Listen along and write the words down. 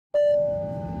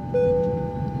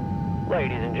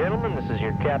Ladies and gentlemen, this is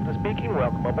your captain speaking.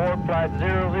 Welcome aboard Flight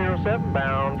 007,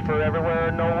 bound for everywhere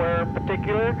and nowhere in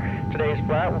particular. Today's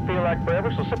flight will feel like forever,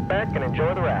 so sit back and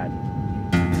enjoy the ride.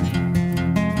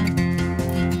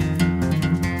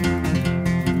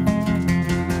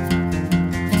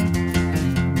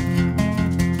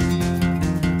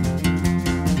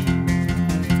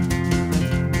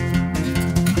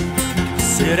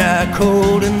 Sit out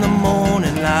cold in the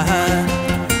morning light,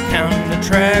 counting the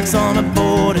tracks on a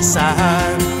border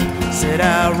side. Said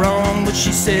I wrong, but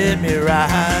she set me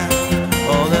right.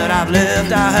 All that I've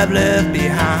left, I have left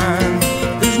behind.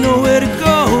 There's nowhere to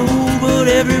go but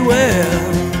everywhere.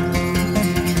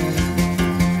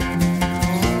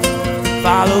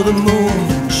 Follow the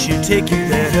moon, she'll take you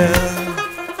there.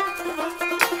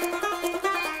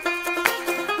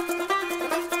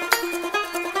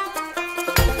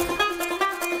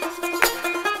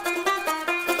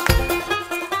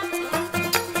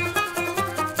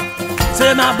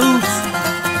 Said my boots,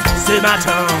 said my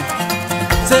tongue,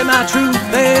 said my truth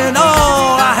and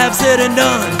all I have said and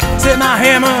done. Said my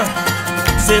hammer,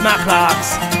 said my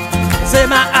clocks, said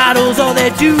my idols, all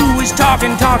they do is talk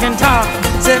and talk and talk.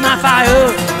 Said my fire,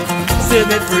 set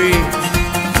me free.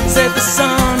 Said the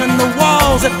sun and the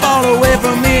walls that fall away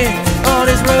from me. All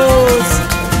these roads,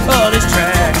 all these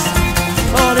tracks,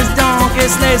 all these donkey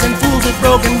sleighs and fools with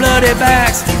broken bloody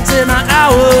backs. Said my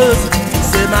hours,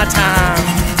 said my time.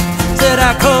 Said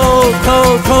I cold,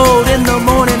 cold, cold in the morning.